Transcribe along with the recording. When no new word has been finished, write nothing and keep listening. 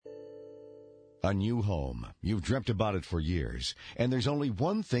A new home. You've dreamt about it for years, and there's only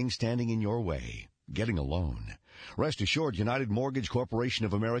one thing standing in your way: getting a loan. Rest assured, United Mortgage Corporation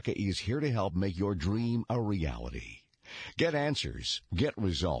of America is here to help make your dream a reality. Get answers, get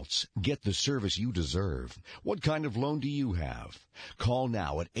results, get the service you deserve. What kind of loan do you have? Call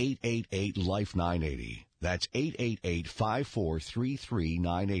now at 888-LIFE-980. That's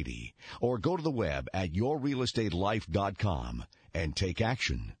 888-543-3980. Or go to the web at yourrealestatelife.com and take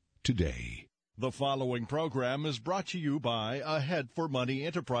action today. The following program is brought to you by Ahead for Money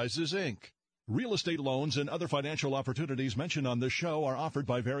Enterprises, Inc. Real estate loans and other financial opportunities mentioned on this show are offered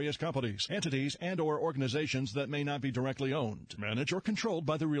by various companies, entities, and/or organizations that may not be directly owned, managed, or controlled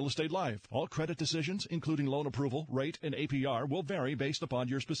by the Real Estate Life. All credit decisions, including loan approval, rate, and APR, will vary based upon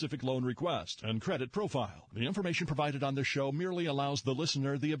your specific loan request and credit profile. The information provided on this show merely allows the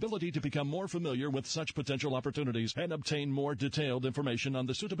listener the ability to become more familiar with such potential opportunities and obtain more detailed information on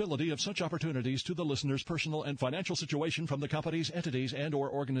the suitability of such opportunities to the listener's personal and financial situation from the companies, entities, and/or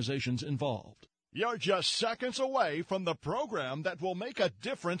organizations involved. You're just seconds away from the program that will make a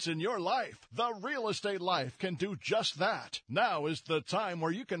difference in your life. The Real Estate Life can do just that. Now is the time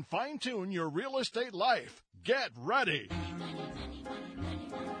where you can fine-tune your real estate life. Get ready.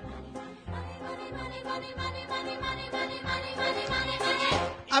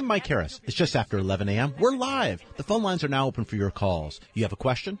 I'm Mike Harris. It's just after 11 a.m. We're live. The phone lines are now open for your calls. You have a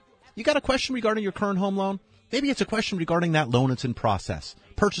question? You got a question regarding your current home loan? Maybe it's a question regarding that loan that's in process.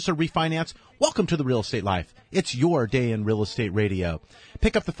 Purchase or refinance? Welcome to the Real Estate Life. It's your day in real estate radio.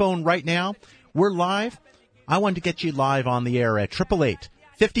 Pick up the phone right now. We're live. I want to get you live on the air at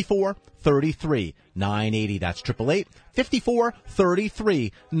 888-5433-980. That's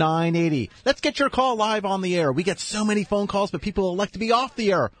 888-5433-980. Let's get your call live on the air. We get so many phone calls, but people elect to be off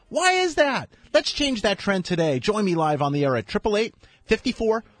the air. Why is that? Let's change that trend today. Join me live on the air at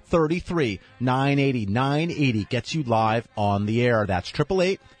 888-5433-980. 980 gets you live on the air. That's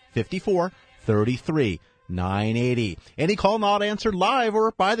 888-5433-980. Any call not answered live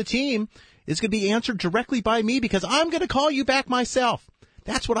or by the team is going to be answered directly by me because I'm going to call you back myself.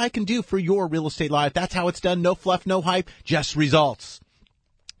 That's what I can do for your real estate life. That's how it's done. No fluff, no hype, just results.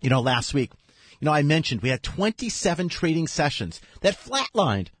 Last week, I mentioned we had 27 trading sessions that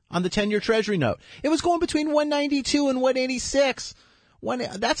flatlined on the 10-year Treasury note. It was going between 192 and 186.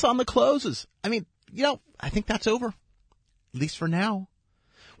 That's on the closes. I think that's over, at least for now.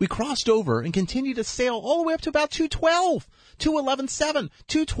 We crossed over and continued to sail all the way up to about 212, 211.7,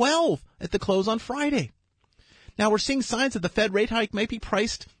 212 at the close on Friday. Now we're seeing signs that the Fed rate hike might be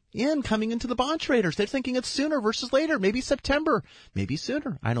priced in coming into the bond traders. They're thinking it's sooner versus later, maybe September, maybe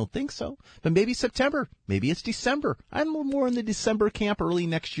sooner. I don't think so, but maybe September, maybe it's December. I'm more in the December camp, early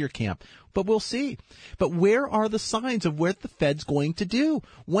next year camp, but we'll see. But where are the signs of what the Fed's going to do?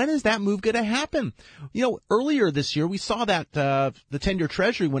 When is that move going to happen? Earlier this year, we saw that the 10-year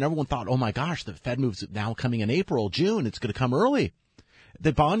Treasury, when everyone thought, oh my gosh, the Fed move's now coming in April, June, it's going to come early.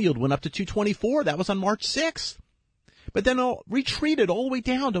 The bond yield went up to 224. That was on March 6th. But then it retreated all the way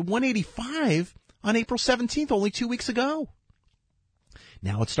down to 185 on April 17th, only 2 weeks ago.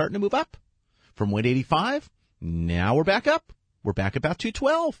 Now it's starting to move up from 185. Now we're back up. We're back about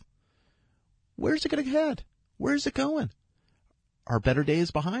 212. Where's it going to head? Where's it going? Are better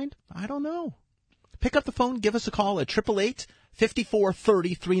days behind? I don't know. Pick up the phone. Give us a call at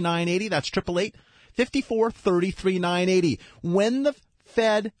 888-5433-980. That's 888-5433-980. When the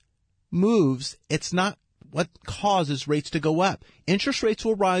Fed moves, it's not what causes rates to go up. Interest rates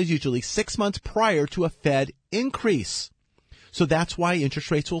will rise usually 6 months prior to a Fed increase. So that's why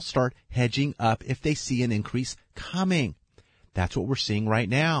interest rates will start hedging up if they see an increase coming. That's what we're seeing right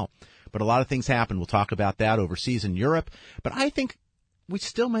now. But a lot of things happen. We'll talk about that overseas in Europe. But I think we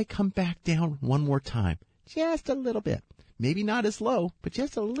still might come back down one more time. Just a little bit. Maybe not as low, but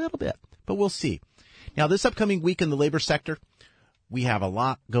just a little bit. But we'll see. Now, this upcoming week in the labor sector, we have a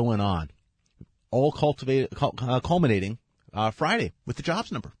lot going on. All culminating Friday with the jobs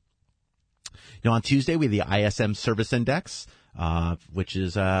number. On Tuesday, we have the ISM Service Index, which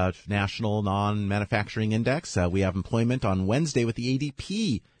is a national non-manufacturing index. We have employment on Wednesday with the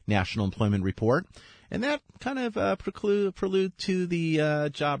ADP National Employment Report. And that kind of prelude to the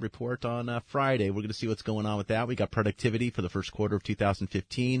job report on Friday. We're going to see what's going on with that. We got productivity for the first quarter of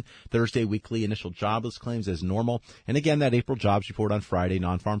 2015. Thursday, weekly initial jobless claims as normal. And again, that April jobs report on Friday,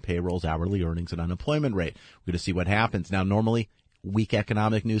 non-farm payrolls, hourly earnings, and unemployment rate. We're going to see what happens. Now, normally, Weak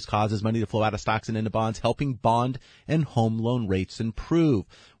economic news causes money to flow out of stocks and into bonds, helping bond and home loan rates improve,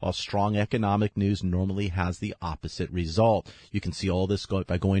 while strong economic news normally has the opposite result. You can see all this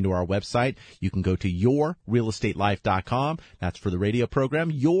by going to our website. You can go to yourrealestatelife.com. That's for the radio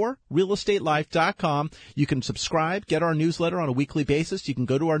program, yourrealestatelife.com. You can subscribe, get our newsletter on a weekly basis. You can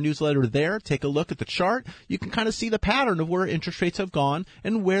go to our newsletter there, take a look at the chart. You can kind of see the pattern of where interest rates have gone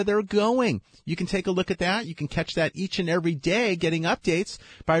and where they're going. You can take a look at that. You can catch that each and every day, getting updates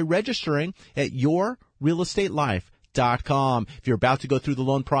by registering at yourrealestatelife.com. If you're about to go through the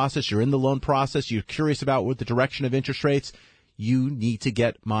loan process, you're in the loan process, you're curious about what the direction of interest rates, you need to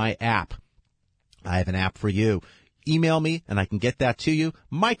get my app. I have an app for you. Email me and I can get that to you.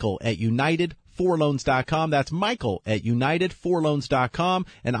 Michael at United4Loans.com. That's Michael at United4Loans.com,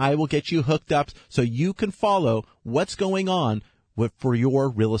 and I will get you hooked up so you can follow what's going on for your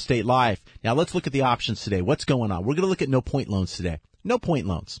real estate life. Now let's look at the options today. What's going on? We're going to look at no point loans today. No point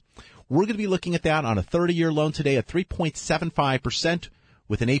loans. We're going to be looking at that on a 30-year loan today at 3.75%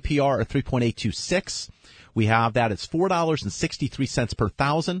 with an APR of 3.826. We have that. It's $4.63 per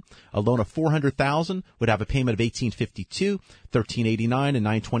thousand. A loan of $400,000 would have a payment of $1,852, $1,389, and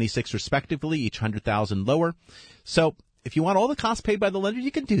 $926 respectively, each $100,000 lower. So if you want all the costs paid by the lender,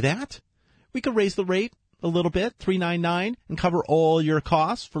 you can do that. We could raise the rate a little bit, $399, and cover all your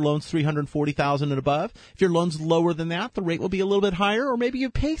costs for loans $340,000 and above. If your loan's lower than that, the rate will be a little bit higher, or maybe you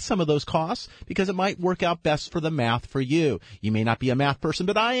pay some of those costs because it might work out best for the math for you. You may not be a math person,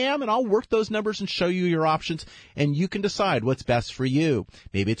 but I am, and I'll work those numbers and show you your options, and you can decide what's best for you.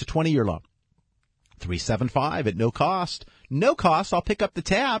 Maybe it's a 20-year loan. 375 at no cost. No cost, I'll pick up the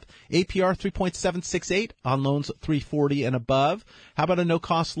tab. APR 3.768 on loans 340 and above. How about a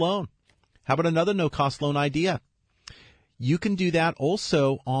no-cost loan? How about another no-cost loan idea? You can do that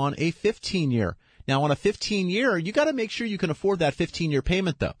also on a 15-year. Now, on a 15-year, you got to make sure you can afford that 15-year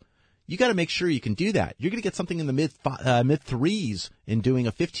payment, though. You got to make sure you can do that. You're going to get something in the mid threes in doing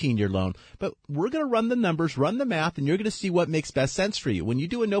a 15-year loan. But we're going to run the numbers, run the math, and you're going to see what makes best sense for you. When you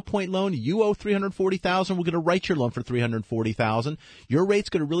do a no-point loan, you owe $340,000. We're going to write your loan for $340,000. Your rate's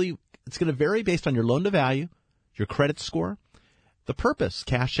going to it's going to vary based on your loan to value, your credit score, the purpose,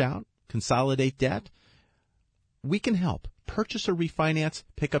 cash out, consolidate debt. We can help. Purchase or refinance.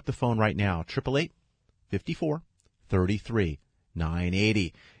 Pick up the phone right now.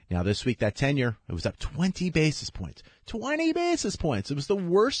 888-54-33-980. Now this week, that 10-year, it was up 20 basis points. 20 basis points. It was the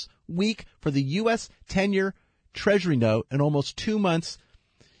worst week for the U.S. 10-year Treasury note in almost 2 months.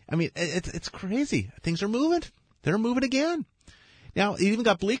 I mean, it's crazy. Things are moving. They're moving again. Now, it even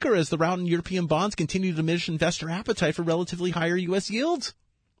got bleaker as the rout in European bonds continue to diminish investor appetite for relatively higher U.S. yields.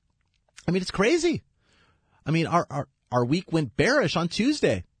 I mean, it's crazy. I mean, our week went bearish on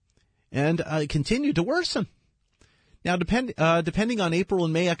Tuesday and continued to worsen. Now, depending on April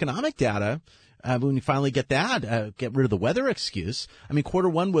and May economic data, when we finally get that, get rid of the weather excuse. I mean, quarter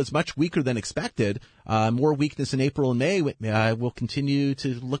one was much weaker than expected. More weakness in April and May. We'll continue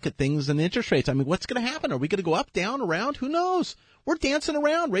to look at things and interest rates. I mean, what's going to happen? Are we going to go up, down, around? Who knows? We're dancing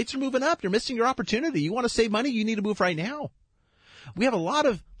around. Rates are moving up. You're missing your opportunity. You want to save money? You need to move right now. We have a lot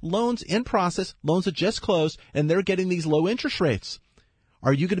of loans in process, loans that just closed, and they're getting these low interest rates.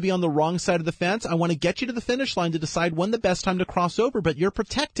 Are you going to be on the wrong side of the fence? I want to get you to the finish line to decide when the best time to cross over, but you're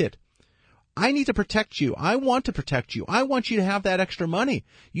protected. I need to protect you. I want to protect you. I want you to have that extra money.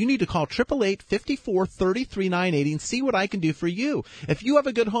 You need to call 888-54-33-980 and see what I can do for you. If you have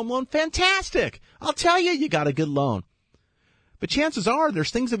a good home loan, fantastic. I'll tell you, you got a good loan. But chances are there's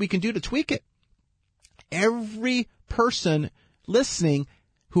things that we can do to tweak it. Every person listening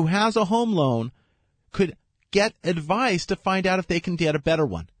who has a home loan could get advice to find out if they can get a better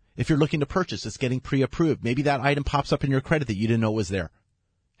one. If you're looking to purchase, it's getting pre-approved. Maybe that item pops up in your credit that you didn't know was there.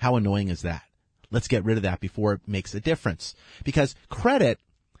 How annoying is that? Let's get rid of that before it makes a difference. Because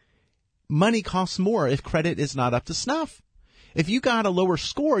money costs more if credit is not up to snuff. If you got a lower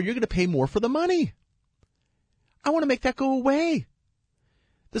score, you're going to pay more for the money. I want to make that go away.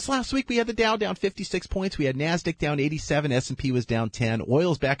 This last week, we had the Dow down 56 points. We had NASDAQ down 87. S&P was down 10.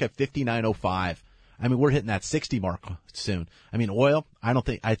 Oil's back at 59.05. I mean, we're hitting that 60 mark soon. I mean, oil,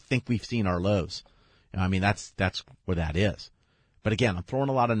 I think we've seen our lows. I mean, that's where that is. But again, I'm throwing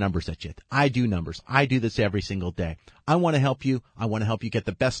a lot of numbers at you. I do numbers. I do this every single day. I want to help you. I want to help you get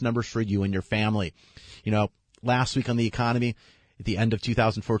the best numbers for you and your family. You know, last week on the economy, at the end of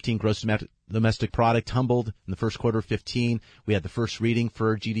 2014, gross domestic product tumbled in the first quarter of 15. We had the first reading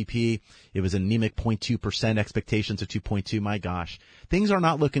for GDP. It was anemic 0.2%, expectations of 2.2. My gosh, things are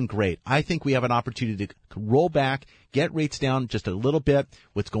not looking great. I think we have an opportunity to roll back, get rates down just a little bit.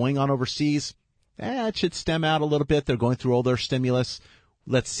 What's going on overseas, It should stem out a little bit. They're going through all their stimulus.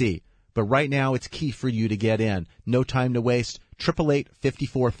 Let's see. But right now, it's key for you to get in. No time to waste.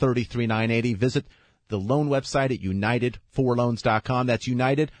 888-5433-980. Visit the loan website at United4Loans.com. That's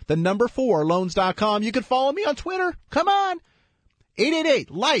United, the number 4Loans.com. You can follow me on Twitter. Come on.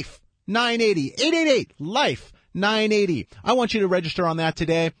 888-LIFE-980. 888-LIFE-980. I want you to register on that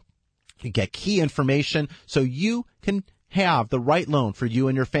today. You get key information so you can have the right loan for you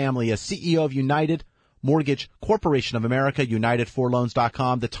and your family. As CEO of United Mortgage Corporation of America,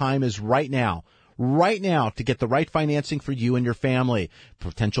 United4Loans.com. The time is right now to get the right financing for you and your family.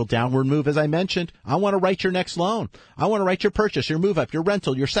 Potential downward move, as I mentioned. I want to write your next loan. I want to write your purchase, your move up, your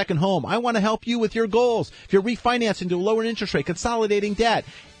rental, your second home. I want to help you with your goals. If you're refinancing to a lower interest rate, consolidating debt,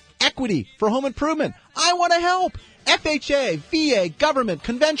 equity for home improvement, I want to help. FHA, VA, government,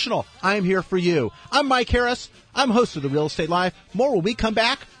 conventional. I'm here for you. I'm Mike Harris. I'm host of the Real Estate Live. More when we come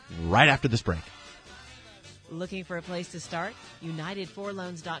back right after this break. Looking for a place to start?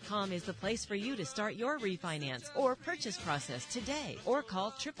 United4Loans.com is the place for you to start your refinance or purchase process today, or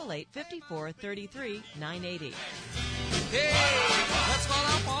call 888-5433-980. Hey, that's what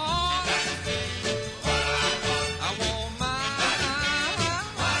I want. I want my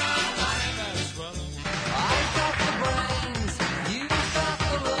best brother. I got the brains, you got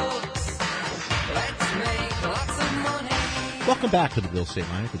the looks. Let's make lots of money. Welcome back to the Real Estate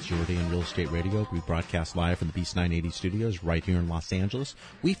Live. It's Jordan Real Estate Radio. We broadcast live from the Beast 980 studios right here in Los Angeles.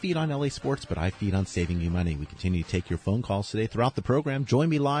 We feed on LA sports, but I feed on saving you money. We continue to take your phone calls today throughout the program. Join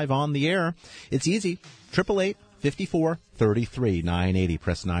me live on the air. It's easy. 888-5433-980.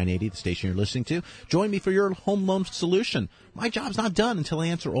 Press 980, the station you're listening to. Join me for your home loan solution. My job's not done until I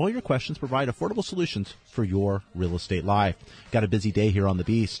answer all your questions, provide affordable solutions for your real estate life. Got a busy day here on the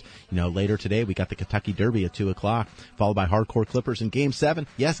Beast. Later today we got the Kentucky Derby at 2 o'clock, followed by Hardcore Clippers in Game 7.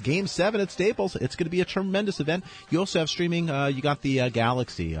 Yes, Game 7 at Staples. It's going to be a tremendous event. You also have streaming. You got the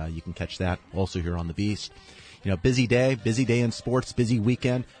Galaxy. You can catch that also here on the Beast. Busy day in sports, busy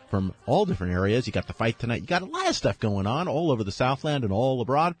weekend from all different areas. You got the fight tonight. You got a lot of stuff going on all over the Southland and all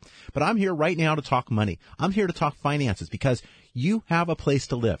abroad. But I'm here right now to talk money. I'm here to talk finances because you have a place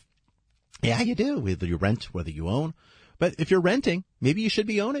to live. Yeah, you do, whether you rent, whether you own. But if you're renting, maybe you should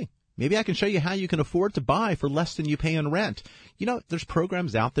be owning. Maybe I can show you how you can afford to buy for less than you pay in rent. There's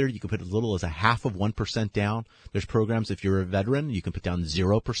programs out there. You can put as little as 0.5% down. There's programs, if you're a veteran, you can put down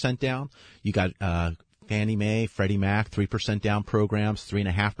 0% down. You got, Fannie Mae, Freddie Mac, 3% down programs,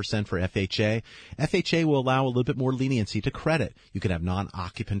 3.5% for FHA. FHA will allow a little bit more leniency to credit. You can have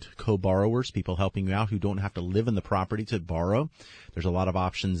non-occupant co-borrowers, people helping you out who don't have to live in the property to borrow. There's a lot of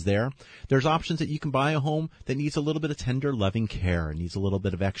options there. There's options that you can buy a home that needs a little bit of tender, loving care and needs a little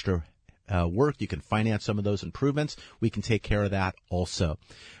bit of extra work. You can finance some of those improvements. We can take care of that also.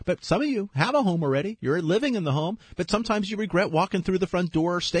 But some of you have a home already. You're living in the home, but sometimes you regret walking through the front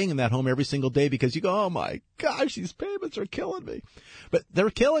door or staying in that home every single day because you go, oh my gosh, these payments are killing me. But they're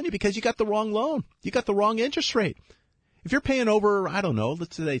killing you because you got the wrong loan. You got the wrong interest rate. If you're paying over,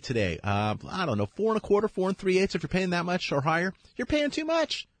 let's say today, 4.25%, 4 3/8, if you're paying that much or higher, you're paying too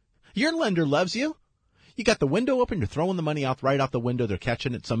much. Your lender loves you. You got the window open. You're throwing the money out right out the window. They're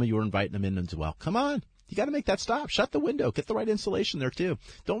catching it. Some of you are inviting them in as well. Come on. You got to make that stop. Shut the window. Get the right insulation there too.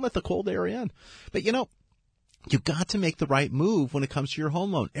 Don't let the cold air in. But you got to make the right move when it comes to your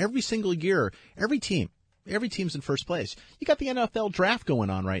home loan. Every single year, every team's in first place. You got the NFL draft going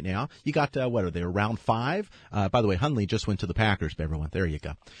on right now. You got, round 5? By the way, Hundley just went to the Packers, everyone. There you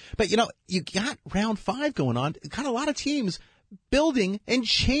go. But you got round 5 going on. Got a lot of teams building and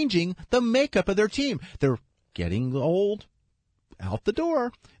changing the makeup of their team. They're getting old, out the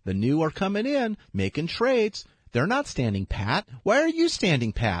door. The new are coming in, making trades. They're not standing pat. Why are you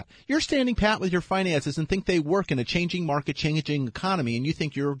standing pat? You're standing pat with your finances and think they work in a changing market, changing economy, and you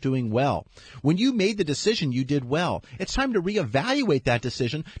think you're doing well. When you made the decision, you did well. It's time to reevaluate that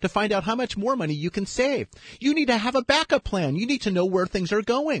decision to find out how much more money you can save. You need to have a backup plan. You need to know where things are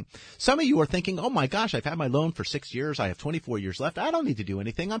going. Some of you are thinking, oh my gosh, I've had my loan for 6 years. I have 24 years left. I don't need to do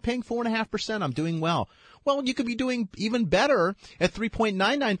anything. I'm paying 4.5%. I'm doing well. Well, you could be doing even better at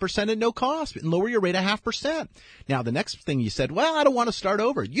 3.99% at no cost and lower your rate 0.5%. Now, the next thing you said, well, I don't want to start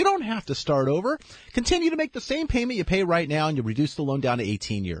over. You don't have to start over. Continue to make the same payment you pay right now and you reduce the loan down to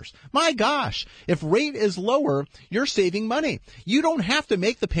 18 years. My gosh, if rate is lower, you're saving money. You don't have to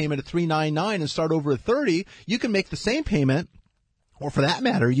make the payment at 3.99 and start over at 30. You can make the same payment. Or for that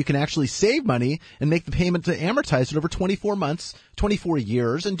matter, you can actually save money and make the payment to amortize it over 24 months, 24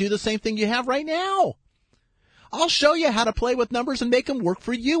 years, and do the same thing you have right now. I'll show you how to play with numbers and make them work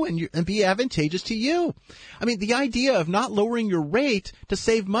for you and be advantageous to you. I mean, the idea of not lowering your rate to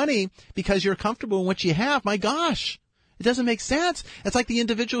save money because you're comfortable in what you have, my gosh, it doesn't make sense. It's like the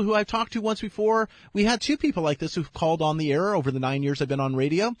individual who I've talked to once before. We had two people like this who've called on the air over the 9 years I've been on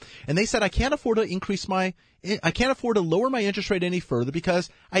radio, and they said, I can't afford to lower my interest rate any further because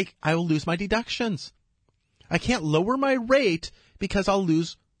I will lose my deductions. I can't lower my rate because I'll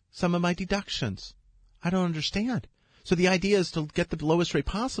lose some of my deductions. I don't understand. So the idea is to get the lowest rate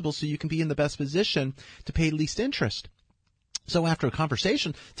possible so you can be in the best position to pay least interest. So after a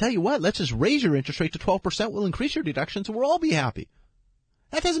conversation, tell you what, let's just raise your interest rate to 12%. We'll increase your deductions and we'll all be happy.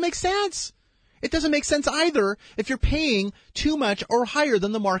 That doesn't make sense. It doesn't make sense either if you're paying too much or higher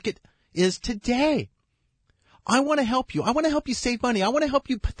than the market is today. I want to help you. I want to help you save money. I want to help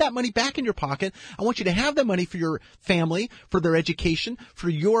you put that money back in your pocket. I want you to have that money for your family, for their education, for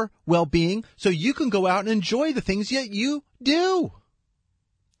your well-being, so you can go out and enjoy the things that you do.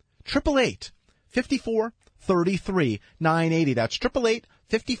 888-54-33-980. That's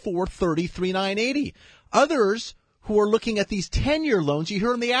 888-54-33-980. Others who are looking at these 10-year loans, you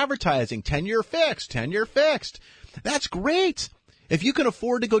hear in the advertising, 10-year fixed, 10-year fixed. That's great. If you can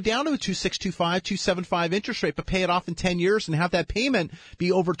afford to go down to a 2.625, 2.75 interest rate, but pay it off in 10 years and have that payment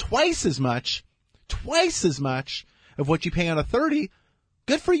be over twice as much of what you pay on a 30,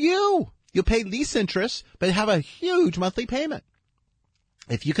 good for you. You'll pay lease interest, but have a huge monthly payment.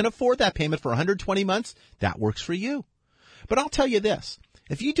 If you can afford that payment for 120 months, that works for you. But I'll tell you this.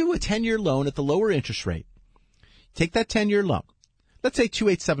 If you do a 10-year loan at the lower interest rate, take that 10-year loan, let's say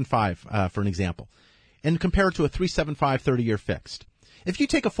 2.875 for an example, and compare it to a 3.75 30-year fixed. If you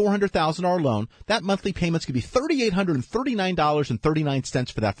take a $400,000 loan, that monthly payment's going to be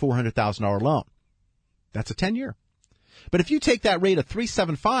 $3,839.39 for that $400,000 loan. That's a 10-year. But if you take that rate of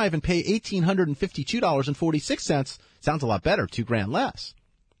 3.75 and pay $1,852.46, sounds a lot better, $2,000 less.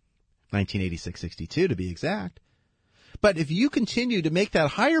 1986.62 to be exact. But if you continue to make that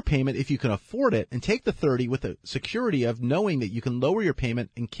higher payment, if you can afford it, and take the 30 with the security of knowing that you can lower your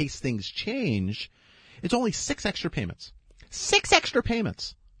payment in case things change, it's only 6 extra payments. 6 extra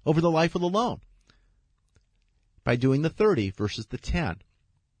payments over the life of the loan by doing the 30 versus the 10.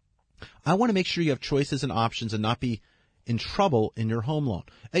 I want to make sure you have choices and options and not be in trouble in your home loan.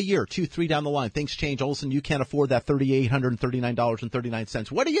 A year, 2, 3 down the line, things change. All of a sudden, you can't afford that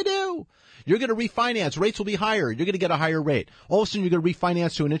 $3,839.39. What do? You're going to refinance. Rates will be higher. You're going to get a higher rate. All of a sudden, you're going to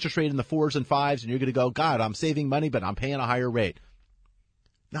refinance to an interest rate in the 4s and 5s, and you're going to go, God, I'm saving money, but I'm paying a higher rate.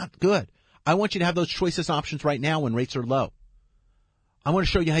 Not good. I want you to have those choices and options right now when rates are low. I want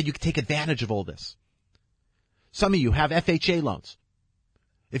to show you how you can take advantage of all this. Some of you have FHA loans.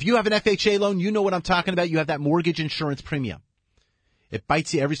 If you have an FHA loan, you know what I'm talking about. You have that mortgage insurance premium. It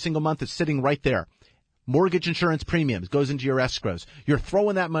bites you every single month. It's sitting right there. Mortgage insurance premiums goes into your escrows. You're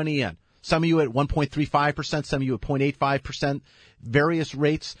throwing that money in. Some of you at 1.35%, some of you at 0.85%, various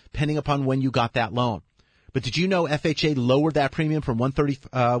rates depending upon when you got that loan. But did you know FHA lowered that premium from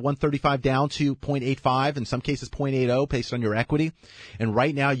 135 down to 0.85, in some cases 0.80 based on your equity? And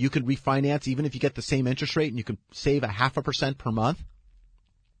right now you could refinance even if you get the same interest rate and you can save 0.5% per month.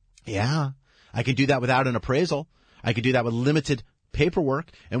 Yeah, I can do that without an appraisal. I can do that with limited paperwork,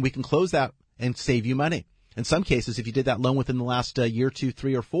 and we can close that and save you money. In some cases, if you did that loan within the last year, 2,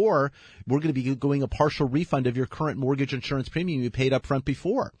 3, or 4, we're going to be going a partial refund of your current mortgage insurance premium you paid up front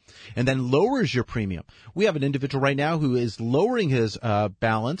before, and then lowers your premium. We have an individual right now who is lowering his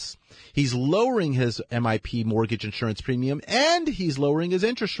balance. He's lowering his MIP mortgage insurance premium, and he's lowering his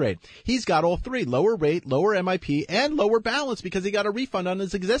interest rate. He's got all three: lower rate, lower MIP, and lower balance because he got a refund on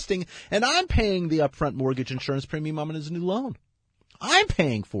his existing, and I'm paying the upfront mortgage insurance premium on his new loan. I'm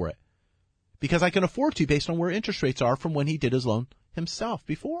paying for it, because I can afford to based on where interest rates are from when he did his loan himself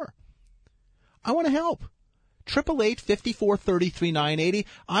before. I want to help. 888-54-33-980.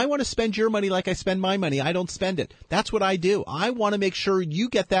 I want to spend your money like I spend my money. I don't spend it. That's what I do. I want to make sure you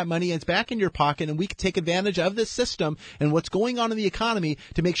get that money and it's back in your pocket, and we can take advantage of this system and what's going on in the economy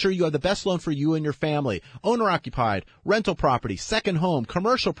to make sure you have the best loan for you and your family. Owner-occupied, rental property, second home,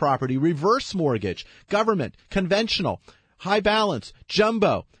 commercial property, reverse mortgage, government, conventional, high balance,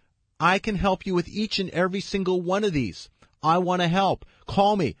 jumbo. I can help you with each and every single one of these. I want to help.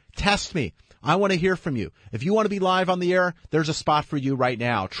 Call me. Test me. I want to hear from you. If you want to be live on the air, there's a spot for you right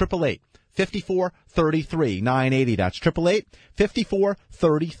now. 888-54-33-980. That's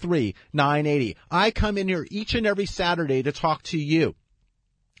 888-54-33-980. I come in here each and every Saturday to talk to you,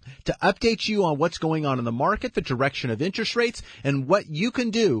 to update you on what's going on in the market, the direction of interest rates, and what you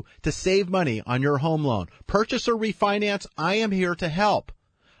can do to save money on your home loan. Purchase or refinance, I am here to help.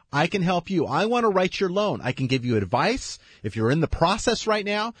 I can help you. I want to write your loan. I can give you advice. If you're in the process right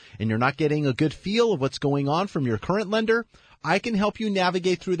now and you're not getting a good feel of what's going on from your current lender, I can help you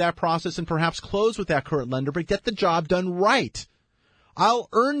navigate through that process and perhaps close with that current lender, but get the job done right. I'll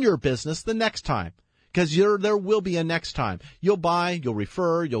earn your business the next time, because there will be a next time. You'll buy, you'll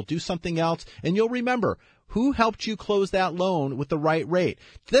refer, you'll do something else, and you'll remember who helped you close that loan with the right rate.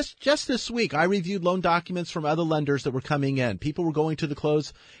 Just this week, I reviewed loan documents from other lenders that were coming in. People were going to the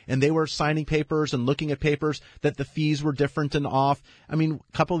close, and they were signing papers and looking at papers that the fees were different and off. I mean,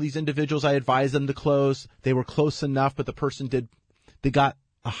 a couple of these individuals, I advised them to close. They were close enough, but the person they got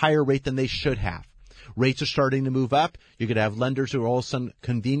a higher rate than they should have. Rates are starting to move up. You're going to have lenders who are all of a sudden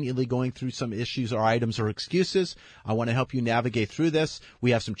conveniently going through some issues or items or excuses. I want to help you navigate through this.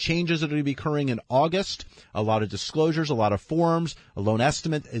 We have some changes that are going to be occurring in August. A lot of disclosures, a lot of forms, a loan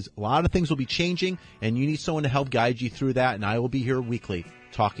estimate. A lot of things will be changing, and you need someone to help guide you through that, and I will be here weekly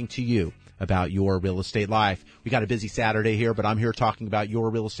talking to you about your real estate life. We got a busy Saturday here, but I'm here talking about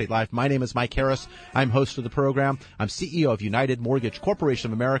your real estate life. My name is Mike Harris. I'm host of the program. I'm CEO of United Mortgage Corporation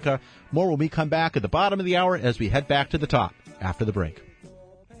of America. More when we come back at the bottom of the hour as we head back to the top after the break.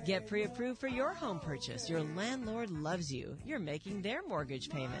 Get pre-approved for your home purchase. Your landlord loves you. You're making their mortgage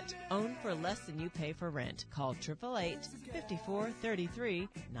payment. Own for less than you pay for rent. Call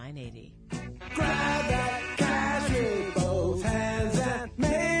 888-5433-980. Grab that cash with both hands and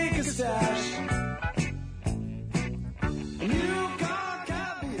make a stash. New car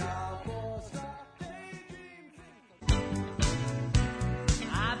caviar for stock daydream.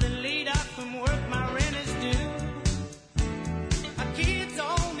 I've been laid out from work, my rent is due. My kids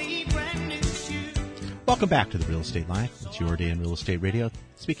all need brand new shoes. Welcome back to the Real Estate Life. It's your day in real estate radio.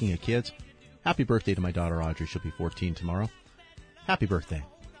 Speaking of kids, happy birthday to my daughter Audrey. She'll be 14 tomorrow. Happy birthday.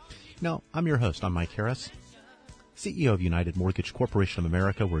 No, I'm your host. I'm Mike Harris, CEO of United Mortgage Corporation of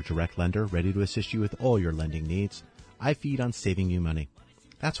America. We're a direct lender ready to assist you with all your lending needs. I feed on saving you money.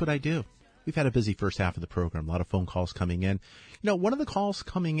 That's what I do. We've had a busy first half of the program, a lot of phone calls coming in. One of the calls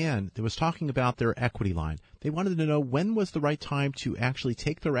coming in that was talking about their equity line. They wanted to know when was the right time to actually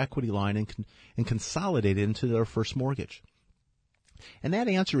take their equity line and consolidate it into their first mortgage. And that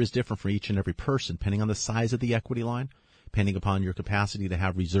answer is different for each and every person, depending on the size of the equity line, depending upon your capacity to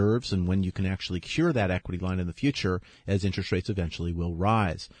have reserves and when you can actually cure that equity line in the future as interest rates eventually will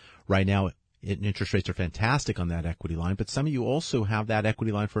rise. Right now, interest rates are fantastic on that equity line, but some of you also have that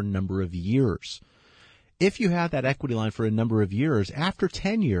equity line for a number of years. If you have that equity line for a number of years, after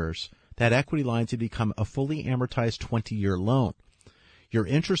 10 years, that equity line to become a fully amortized 20-year loan. Your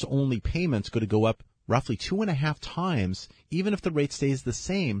interest-only payment's going to go up roughly 2.5 times, even if the rate stays the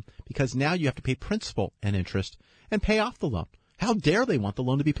same, because now you have to pay principal and interest and pay off the loan. How dare they want the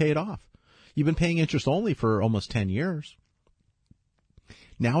loan to be paid off? You've been paying interest only for almost 10 years.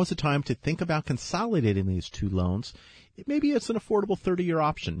 Now is the time to think about consolidating these two loans. Maybe it's an affordable 30-year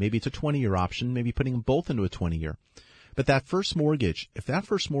option. Maybe it's a 20-year option. Maybe putting them both into a 20-year. But that first mortgage, if that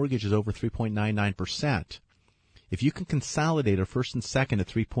first mortgage is over 3.99%, if you can consolidate a first and second at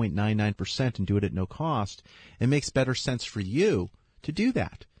 3.99% and do it at no cost, it makes better sense for you to do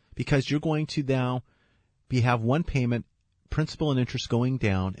that, because you're going to now have one payment, principal and interest going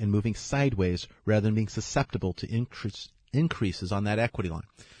down and moving sideways rather than being susceptible to increases on that equity line.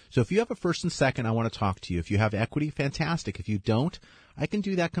 So if you have a first and second, I want to talk to you. If you have equity, fantastic. If you don't, I can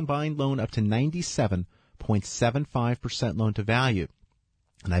do that combined loan up to 97.75% loan to value.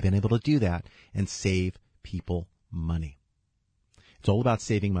 And I've been able to do that and save people money. It's all about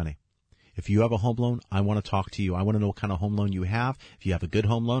saving money. If you have a home loan, I want to talk to you. I want to know what kind of home loan you have. If you have a good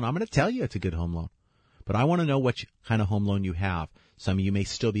home loan, I'm going to tell you it's a good home loan. But I want to know what kind of home loan you have. Some of you may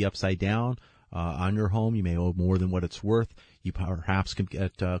still be upside down on your home. You may owe more than what it's worth. You perhaps can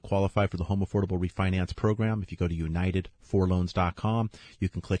get qualified for the Home Affordable Refinance Program. If you go to UnitedForLoans.com, you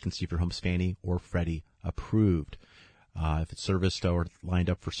can click and see if your home's Fannie or Freddie approved. If it's serviced or lined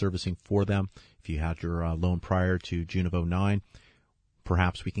up for servicing for them, if you had your loan prior to June of 2009,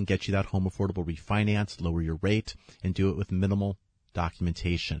 perhaps we can get you that Home Affordable Refinance, lower your rate, and do it with minimal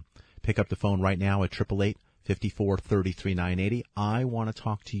documentation. Pick up the phone right now at 888-5433-980. I want to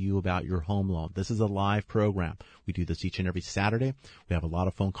talk to you about your home loan. This is a live program. We do this each and every Saturday. We have a lot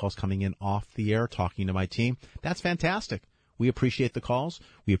of phone calls coming in off the air, talking to my team. That's fantastic. We appreciate the calls.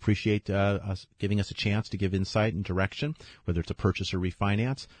 We appreciate us giving us a chance to give insight and direction, whether it's a purchase or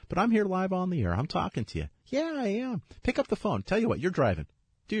refinance. But I'm here live on the air. I'm talking to you. Yeah, I am. Pick up the phone. Tell you what, you're driving.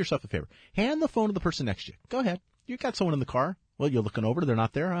 Do yourself a favor. Hand the phone to the person next to you. Go ahead. You got someone in the car. Well, you're looking over. They're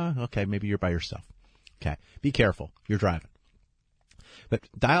not there. Okay, maybe you're by yourself. Okay, be careful. You're driving. But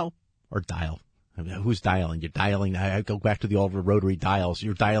dial. I mean, who's dialing? You're dialing. I go back to the old rotary dials.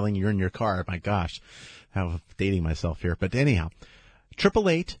 You're dialing. You're in your car. My gosh, I'm dating myself here. But anyhow,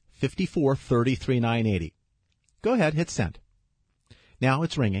 888-54-33-980. Go ahead, hit send. Now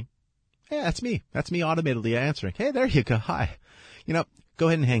it's ringing. Hey, that's me. That's me automatically answering. Hey, there you go. Hi. Go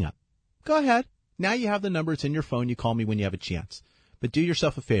ahead and hang up. Go ahead. Now you have the number. It's in your phone. You call me when you have a chance. But do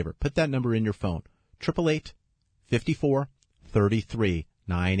yourself a favor. Put that number in your phone.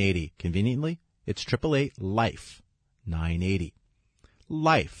 888-54-33-980. Conveniently, it's 888-LIFE-980.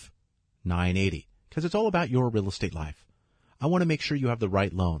 Life 980. Because it's all about your real estate life. I want to make sure you have the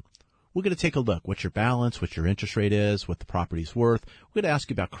right loan. We're going to take a look. What your balance, what your interest rate is, what the property's worth. We're going to ask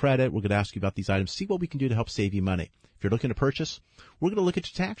you about credit. We're going to ask you about these items. See what we can do to help save you money. If you're looking to purchase, we're going to look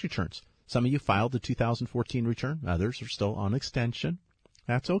at your tax returns. Some of you filed the 2014 return. Others are still on extension.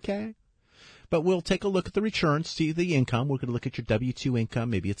 That's okay. But we'll take a look at the returns, see the income. We're going to look at your W-2 income.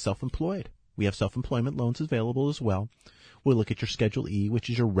 Maybe it's self-employed. We have self-employment loans available as well. We'll look at your Schedule E, which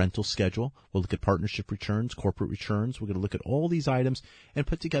is your rental schedule. We'll look at partnership returns, corporate returns. We're going to look at all these items and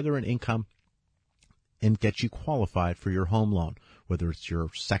put together an income and get you qualified for your home loan, whether it's your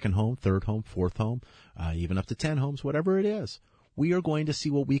second home, third home, fourth home, even up to 10 homes, whatever it is. We are going to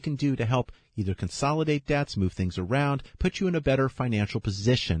see what we can do to help either consolidate debts, move things around, put you in a better financial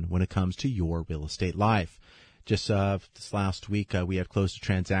position when it comes to your real estate life. Just this last week, we had closed a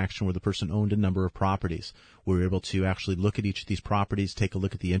transaction where the person owned a number of properties. We were able to actually look at each of these properties, take a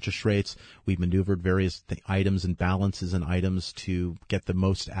look at the interest rates. We've maneuvered various items and balances and items to get the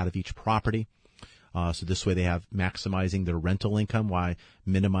most out of each property. So this way they have maximizing their rental income while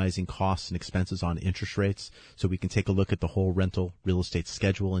minimizing costs and expenses on interest rates. So we can take a look at the whole rental real estate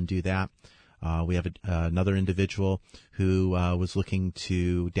schedule and do that. We have another individual who was looking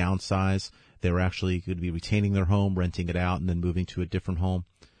to downsize. They were actually going to be retaining their home, renting it out, and then moving to a different home.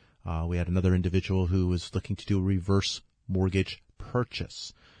 We had another individual who was looking to do a reverse mortgage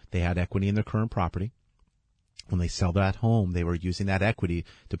purchase. They had equity in their current property. When they sell that home, they were using that equity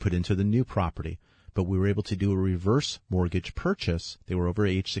to put into the new property. But we were able to do a reverse mortgage purchase. They were over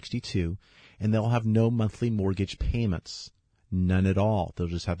age 62, and they'll have no monthly mortgage payments. None at all. They'll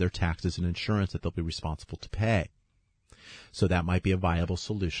just have their taxes and insurance that they'll be responsible to pay. So that might be a viable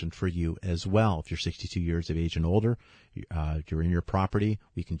solution for you as well. If you're 62 years of age and older, you're in your property,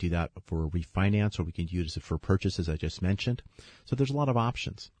 we can do that for a refinance, or we can use it for purchase, as I just mentioned. So there's a lot of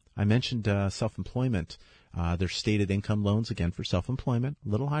options. I mentioned self-employment. There's stated income loans, again, for self-employment, a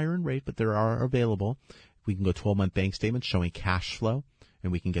little higher in rate, but there are available. We can go 12-month bank statements showing cash flow,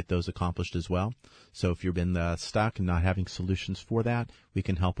 and we can get those accomplished as well. So if you've been stuck and not having solutions for that, we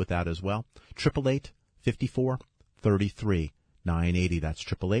can help with that as well. 888-54-33-980. That's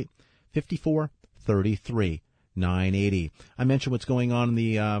 888-54-33-980. I mentioned what's going on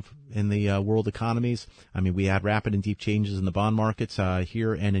in the world economies. I mean, we had rapid and deep changes in the bond markets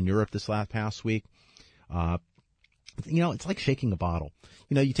here and in Europe this past week. It's like shaking a bottle.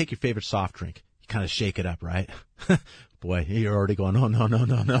 You take your favorite soft drink. You kind of shake it up, right? Boy, you're already going, oh,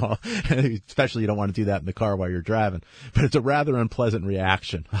 no. Especially you don't want to do that in the car while you're driving. But it's a rather unpleasant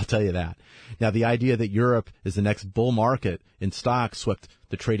reaction, I'll tell you that. Now, the idea that Europe is the next bull market in stocks swept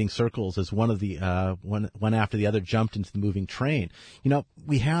the trading circles as one after the other jumped into the moving train.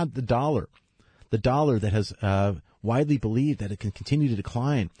 We had the dollar. The dollar that has widely believed that it can continue to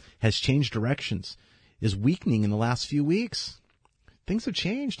decline has changed directions, is weakening in the last few weeks. Things have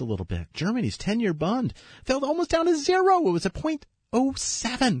changed a little bit. Germany's 10-year bond fell almost down to zero. It was at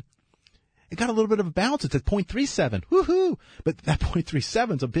 0.07. It got a little bit of a bounce. It's at 0.37. Woohoo! But that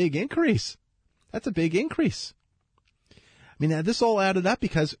 0.37 is a big increase. That's a big increase. I mean, this all added up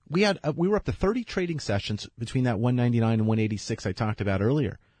because we were up to 30 trading sessions between that 199 and 186 I talked about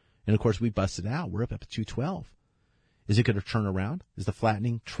earlier. And, of course, we busted out. We're up at 212. Is it going to turn around? Is the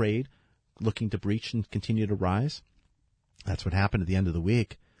flattening trade looking to breach and continue to rise? That's what happened at the end of the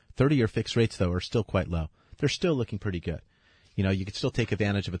week. 30-year fixed rates, though, are still quite low. They're still looking pretty good. You could still take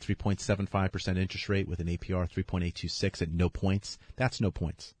advantage of a 3.75% interest rate with an APR 3.826 at no points. That's no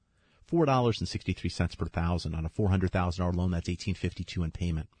points. $4.63 per thousand on a $400,000 loan. That's $18.52 in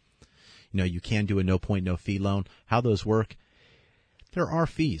payment. You can do a no point, no fee loan. How those work? There are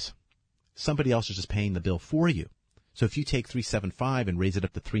fees. Somebody else is just paying the bill for you. So if you take 375 and raise it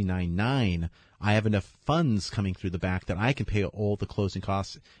up to 399, I have enough funds coming through the back that I can pay all the closing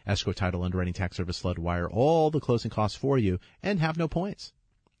costs, escrow, title, underwriting, tax service, flood, wire, all the closing costs for you and have no points.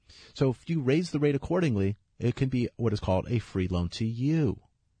 So if you raise the rate accordingly, it can be what is called a free loan to you.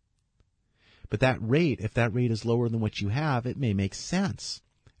 But that rate, if that rate is lower than what you have, it may make sense.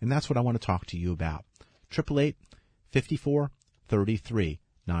 And that's what I want to talk to you about. 888-54-33-980.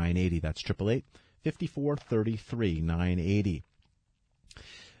 980. That's 888-5433-980.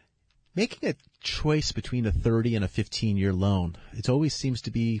 Making a choice between a 30 and a 15-year loan, it always seems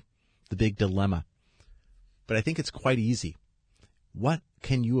to be the big dilemma. But I think it's quite easy. What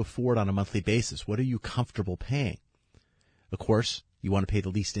can you afford on a monthly basis? What are you comfortable paying? Of course, you want to pay the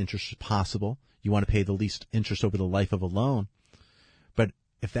least interest possible. You want to pay the least interest over the life of a loan. But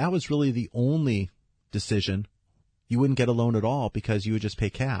if that was really the only decision, you wouldn't get a loan at all because you would just pay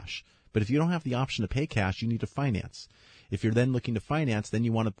cash. But if you don't have the option to pay cash, you need to finance. If you're then looking to finance, then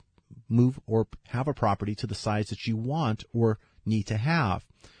you want to move or have a property to the size that you want or need to have.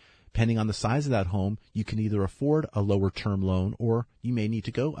 Depending on the size of that home, you can either afford a lower term loan or you may need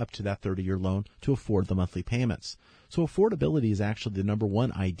to go up to that 30-year loan to afford the monthly payments. So affordability is actually the number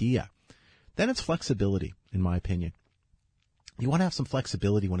one idea. Then it's flexibility, in my opinion. You want to have some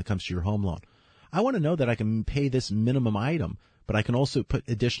flexibility when it comes to your home loan. I want to know that I can pay this minimum item, but I can also put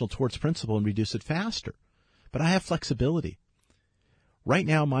additional towards principal and reduce it faster. But I have flexibility. Right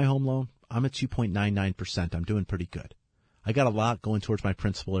now, my home loan, I'm at 2.99%. I'm doing pretty good. I got a lot going towards my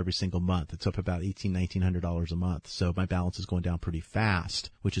principal every single month. It's up about $1,900 a month. So my balance is going down pretty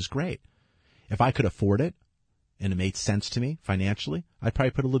fast, which is great. If I could afford it and it made sense to me financially, I'd probably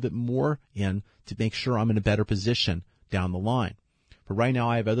put a little bit more in to make sure I'm in a better position down the line. But right now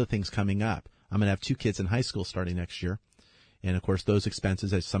I have other things coming up. I'm going to have 2 kids in high school starting next year. And of course, those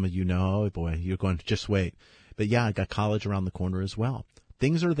expenses, as some of you know, oh boy, you're going to just wait. But yeah, I got college around the corner as well.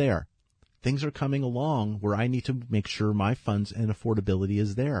 Things are there. Things are coming along where I need to make sure my funds and affordability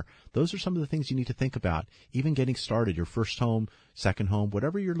is there. Those are some of the things you need to think about. Even getting started, your first home, second home,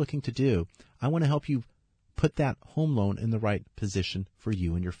 whatever you're looking to do, I want to help you put that home loan in the right position for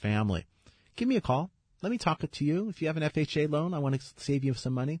you and your family. Give me a call. Let me talk it to you. If you have an FHA loan, I want to save you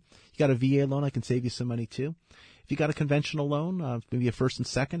some money. You got a VA loan, I can save you some money too. If you got a conventional loan, maybe a first and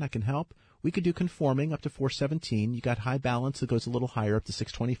second, I can help. We could do conforming up to 417. You got high balance that goes a little higher, up to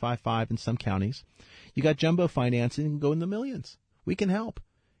 625.5 in some counties. You got jumbo financing, and go in the millions. We can help.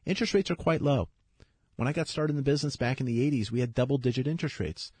 Interest rates are quite low. When I got started in the business back in the 80s, we had double-digit interest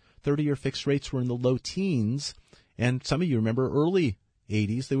rates. 30-year fixed rates were in the low teens, and some of you remember early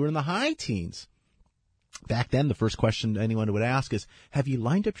 80s, they were in the high teens. Back then, the first question anyone would ask is, have you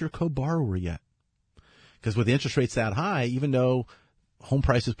lined up your co-borrower yet? Because with the interest rates that high, even though home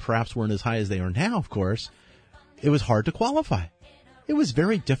prices perhaps weren't as high as they are now, of course, it was hard to qualify. It was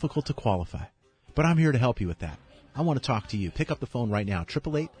very difficult to qualify. But I'm here to help you with that. I want to talk to you. Pick up the phone right now,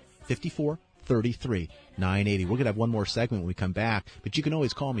 888-5433-980. We're going to have one more segment when we come back, but you can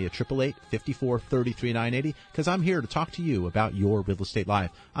always call me at 888-5433-980 because I'm here to talk to you about your real estate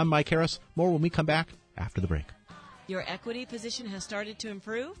life. I'm Mike Harris. More when we come back after the break. Your equity position has started to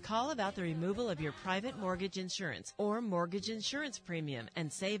improve? Call about the removal of your private mortgage insurance or mortgage insurance premium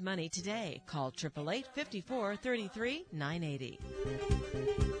and save money today. Call 888-5433-980.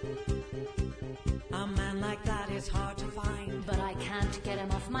 A man like that is hard to find, but I can't get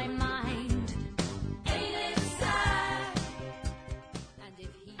him off my mind. Ain't it sad? And if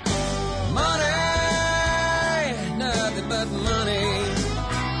he... Money, nothing but money.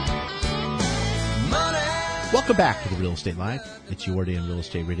 Welcome back to the Real Estate Live. It's your day on Real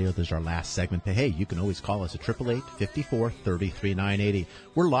Estate Radio. This is our last segment. But hey, you can always call us at 888-5433-980.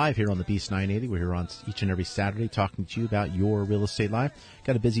 We're live here on the Beast 980. We're here on each and every Saturday talking to you about your real estate life.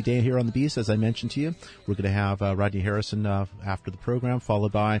 Got a busy day here on the Beast, as I mentioned to you. We're going to have Rodney Harrison after the program,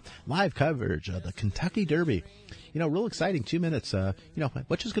 followed by live coverage of the Kentucky Derby. You know, real exciting, 2 minutes.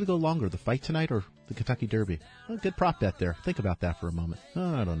 Which is going to go longer, the fight tonight or the Kentucky Derby? Well, good prop bet there. Think about that for a moment.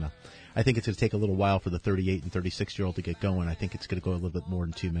 I don't know. I think it's going to take a little while for the 38 and 36-year-old to get going. I think it's going to go a little bit more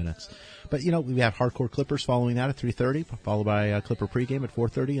than 2 minutes. But, you know, we have Hardcore Clippers following that at 3:30, followed by Clipper pregame at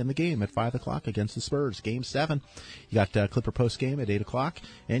 4:30, and the game at 5 o'clock against the Spurs. Game 7. You got Clipper postgame at 8 o'clock,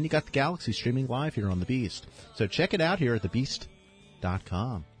 and you got the Galaxy streaming live here on The Beast. So check it out here at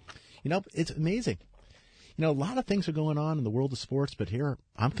thebeast.com. You know, it's amazing. You know, a lot of things are going on in the world of sports, but here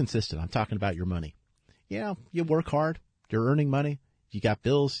I'm consistent. I'm talking about your money. Yeah, you work hard. You're earning money. You got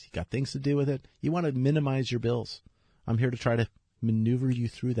bills. You got things to do with it. You want to minimize your bills. I'm here to try to maneuver you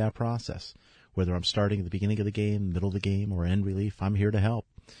through that process. Whether I'm starting at the beginning of the game, middle of the game, or end relief, I'm here to help.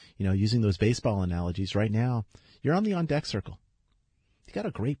 You know, using those baseball analogies right now, you're on the on-deck circle. You got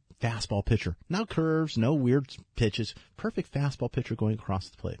a great fastball pitcher. No curves, no weird pitches. Perfect fastball pitcher going across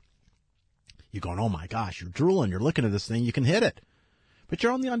the plate. You're going, oh my gosh, you're drooling. You're looking at this thing. You can hit it. But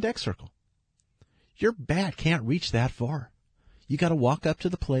you're on the on-deck circle. Your bat can't reach that far. You got to walk up to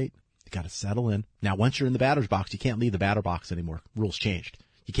the plate. You got to settle in. Now, once you're in the batter's box, you can't leave the batter box anymore. Rules changed.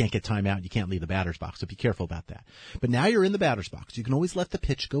 You can't get timeout. You can't leave the batter's box, so be careful about that. But now you're in the batter's box. You can always let the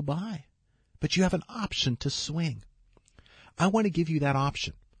pitch go by, but you have an option to swing. I want to give you that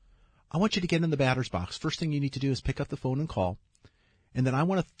option. I want you to get in the batter's box. First thing you need to do is pick up the phone and call, and then I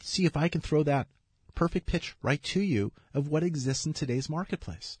want to see if I can throw that perfect pitch right to you of what exists in today's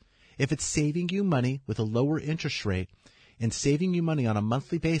marketplace. If it's saving you money with a lower interest rate and saving you money on a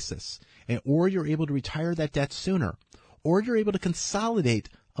monthly basis, or you're able to retire that debt sooner, or you're able to consolidate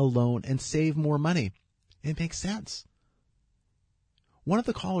a loan and save more money, it makes sense. One of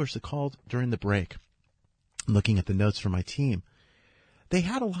the callers that called during the break, looking at the notes from my team, they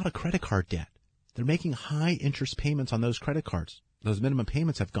had a lot of credit card debt. They're making high interest payments on those credit cards. Those minimum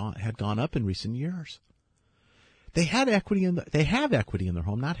payments had gone up in recent years. They have equity in their home, they have equity in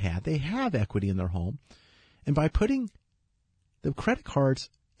their home. And by putting the credit cards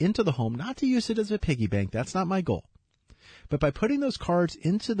into the home, not to use it as a piggy bank, that's not my goal, but by putting those cards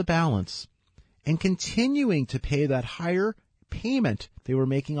into the balance and continuing to pay that higher payment they were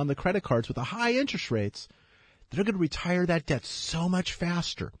making on the credit cards with the high interest rates, they're going to retire that debt so much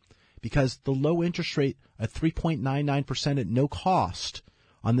faster because the low interest rate at 3.99% at no cost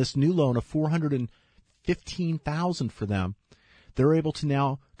on this new loan of $415,000 for them, they're able to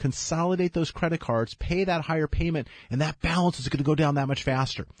now consolidate those credit cards, pay that higher payment, and that balance is going to go down that much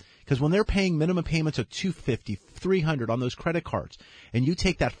faster. Because when they're paying minimum payments of $250, $300 on those credit cards, and you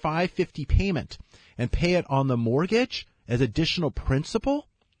take that $550 payment and pay it on the mortgage as additional principal,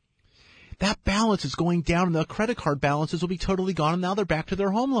 that balance is going down, and the credit card balances will be totally gone, and now they're back to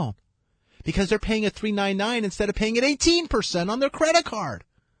their home loan because they're paying at $399 instead of paying at 18% on their credit card.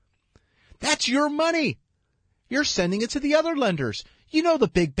 That's your money. You're sending it to the other lenders. You know, the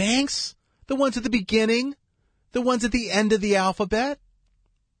big banks, the ones at the beginning, the ones at the end of the alphabet.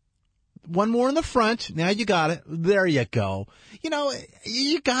 One more in the front. Now you got it. There you go. You know,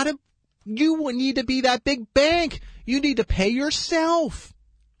 you need to be that big bank. You need to pay yourself.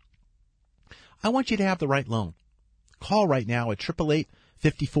 I want you to have the right loan. Call right now at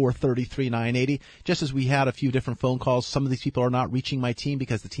 888-5433-980. Just as we had a few different phone calls, some of these people are not reaching my team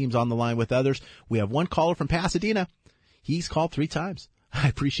because the team's on the line with others. We have one caller from Pasadena. He's called 3 times. I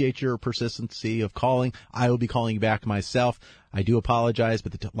appreciate your persistency of calling. I will be calling you back myself. I do apologize,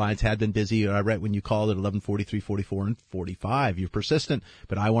 but the lines had been busy right when you called at 11:43, 44, and 45. You're persistent,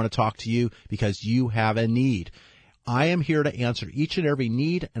 but I want to talk to you because you have a need. I am here to answer each and every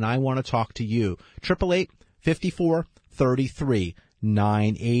need, and I want to talk to you.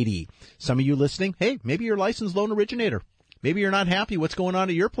 888-5433-980. Some of you listening, hey, maybe you're a licensed loan originator. Maybe you're not happy what's going on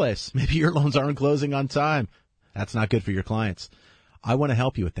at your place. Maybe your loans aren't closing on time. That's not good for your clients. I want to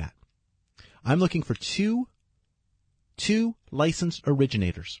help you with that. I'm looking for two licensed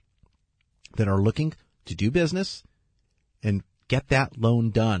originators that are looking to do business and get that loan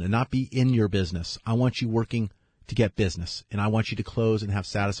done and not be in your business. I want you working to get business, and I want you to close and have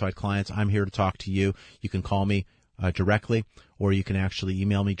satisfied clients. I'm here to talk to you. You can call me directly, or you can actually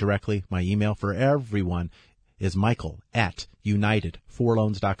email me directly. My email for everyone is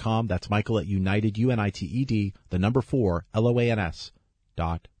michael@united4loans.com. That's Michael at United, UNITED, the number 4, LOANS.com,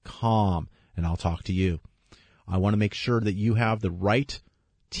 and I'll talk to you. I want to make sure that you have the right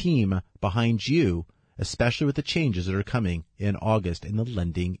team behind you, especially with the changes that are coming in August in the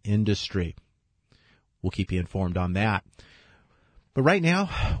lending industry. We'll keep you informed on that. But right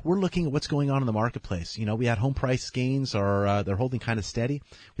now, we're looking at what's going on in the marketplace. You know, we had home price gains they're holding kind of steady.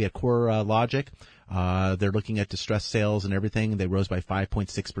 We had CoreLogic. They're looking at distressed sales and everything. They rose by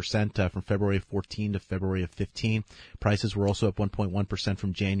 5.6% from February of 14 to February of 15. Prices were also up 1.1%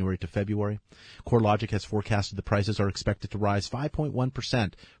 from January to February. CoreLogic has forecasted the prices are expected to rise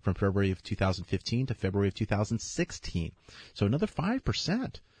 5.1% from February of 2015 to February of 2016. So another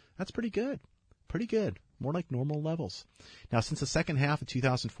 5%. That's pretty good. Pretty good. More like normal levels. Now, since the second half of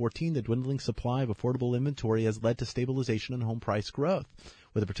 2014, the dwindling supply of affordable inventory has led to stabilization in home price growth,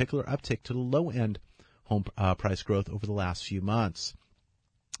 with a particular uptick to the low-end home price growth over the last few months.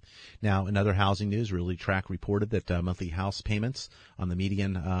 Now, in other housing news, Realty Track reported that monthly house payments on the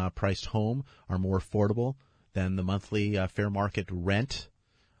median priced home are more affordable than the monthly fair market rent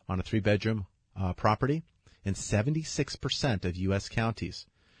on a 3-bedroom property in 76% of U.S. counties.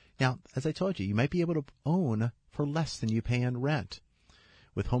 Now, as I told you, you might be able to own for less than you pay in rent.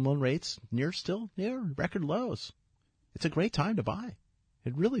 With home loan rates still near record lows. It's a great time to buy.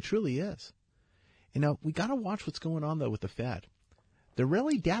 It really, truly is. You know, we got to watch what's going on, though, with the Fed. They're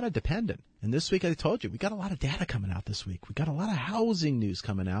really data dependent. And this week, I told you, we got a lot of data coming out this week. We got a lot of housing news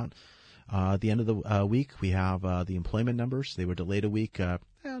coming out. At the end of the week, we have the employment numbers. They were delayed a week.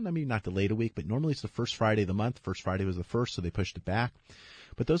 Not delayed a week, but normally it's the first Friday of the month. First Friday was the first, so they pushed it back.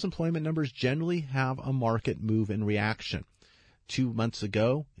 but those employment numbers generally have a market move in reaction. 2 months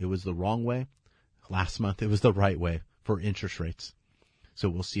ago, it was the wrong way. Last month, it was the right way for interest rates. So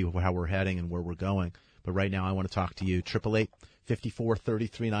we'll see how we're heading and where we're going. But right now, I want to talk to you.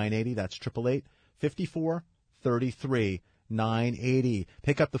 888-5433-980. That's 888-5433-980.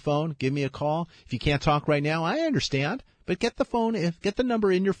 Pick up the phone. Give me a call. If you can't talk right now, I understand. But get the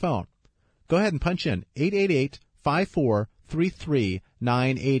number in your phone. Go ahead and punch in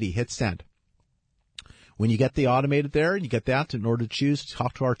 888-5433-980. Hit send. When you get the automated there, and you get that in order to choose to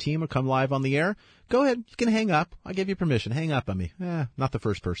talk to our team or come live on the air, go ahead. You can hang up. I give you permission. Hang up on me. Not the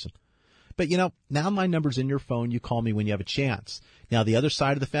first person. But, now my number's in your phone. You call me when you have a chance. Now, the other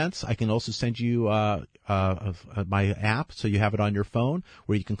side of the fence, I can also send you my app so you have it on your phone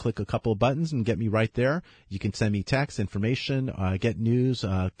where you can click a couple of buttons and get me right there. You can send me text, information, get news,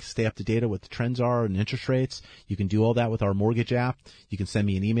 stay up to date with what the trends are and interest rates. You can do all that with our mortgage app. You can send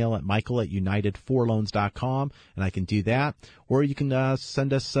me an email at michael@united4loans.com, and I can do that. Or you can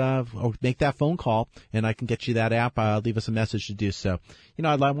send us or make that phone call, and I can get you that app. Leave us a message to do so.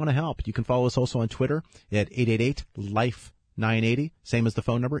 I want to help. You can follow us also on Twitter at 888-LIFE-980, same as the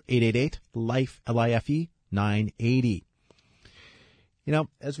phone number, 888-LIFE, L-I-F-E, 980.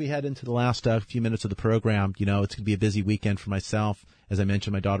 As we head into the last few minutes of the program, it's going to be a busy weekend for myself. As I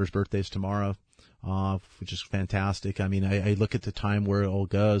mentioned, my daughter's birthday is tomorrow, which is fantastic. I mean, I look at the time where it all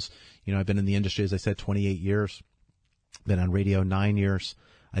goes. I've been in the industry, as I said, 28 years, been on radio 9 years.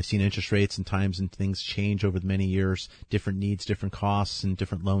 I've seen interest rates and times and things change over the many years, different needs, different costs, and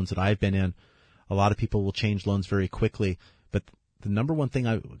different loans that I've been in. A lot of people will change loans very quickly, but the number one thing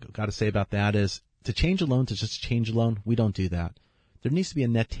I've got to say about that is to change a loan to just change a loan, we don't do that. There needs to be a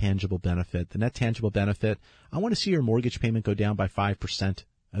net tangible benefit. The net tangible benefit, I want to see your mortgage payment go down by 5%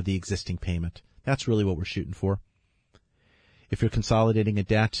 of the existing payment. That's really what we're shooting for. If you're consolidating a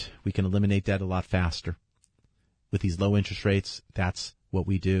debt, we can eliminate debt a lot faster. With these low interest rates, that's what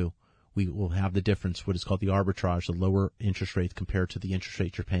we do. We will have the difference, what is called the arbitrage, the lower interest rate compared to the interest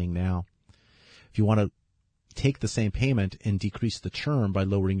rate you're paying now. If you want to take the same payment and decrease the term by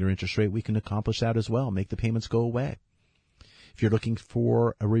lowering your interest rate, we can accomplish that as well, make the payments go away. If you're looking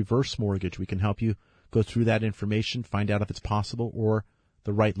for a reverse mortgage, we can help you go through that information, find out if it's possible or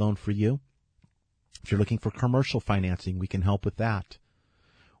the right loan for you. If you're looking for commercial financing, we can help with that.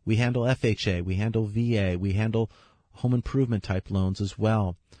 We handle FHA, we handle VA, we handle home improvement type loans as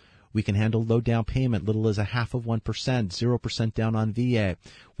well. We can handle low down payment, little as 0.5%, 0% down on VA.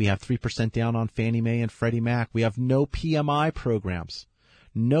 We have 3% down on Fannie Mae and Freddie Mac. We have no PMI programs,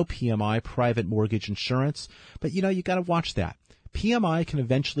 no PMI private mortgage insurance. But you got to watch that. PMI can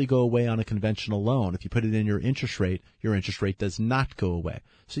eventually go away on a conventional loan. If you put it in your interest rate does not go away.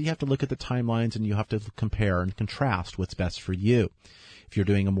 So you have to look at the timelines and you have to compare and contrast what's best for you. If you're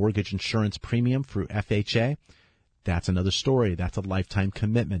doing a mortgage insurance premium through FHA, that's another story. That's a lifetime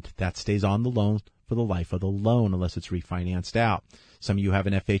commitment. That stays on the loan for the life of the loan unless it's refinanced out. Some of you have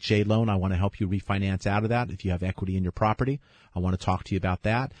an FHA loan. I want to help you refinance out of that. If you have equity in your property, I want to talk to you about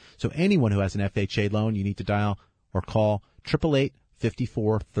that. So anyone who has an FHA loan, you need to dial or call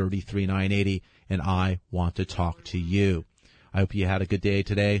 888-5433-980, and I want to talk to you. I hope you had a good day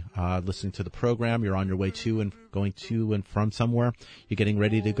today listening to the program. You're on your way to and going to and from somewhere. You're getting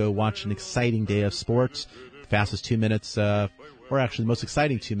ready to go watch an exciting day of sports. Fastest 2 minutes, or actually the most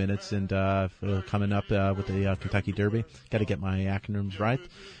exciting 2 minutes, and coming up with the Kentucky Derby. Got to get my acronyms right.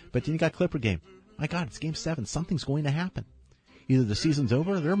 But then you got Clipper game. My God, it's Game 7. Something's going to happen. Either the season's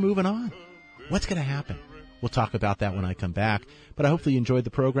over or they're moving on. What's going to happen? We'll talk about that when I come back. But I hopefully you enjoyed the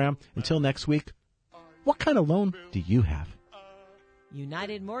program. Until next week, what kind of loan do you have?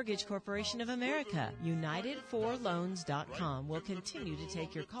 United Mortgage Corporation of America, United4Loans.com will continue to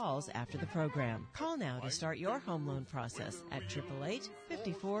take your calls after the program. Call now to start your home loan process at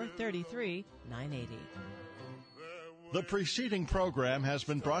 888-5433-980. The preceding program has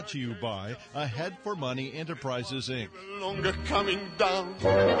been brought to you by Ahead for Money Enterprises, Inc. Longer coming down,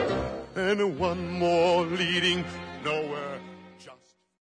 and one more leading nowhere.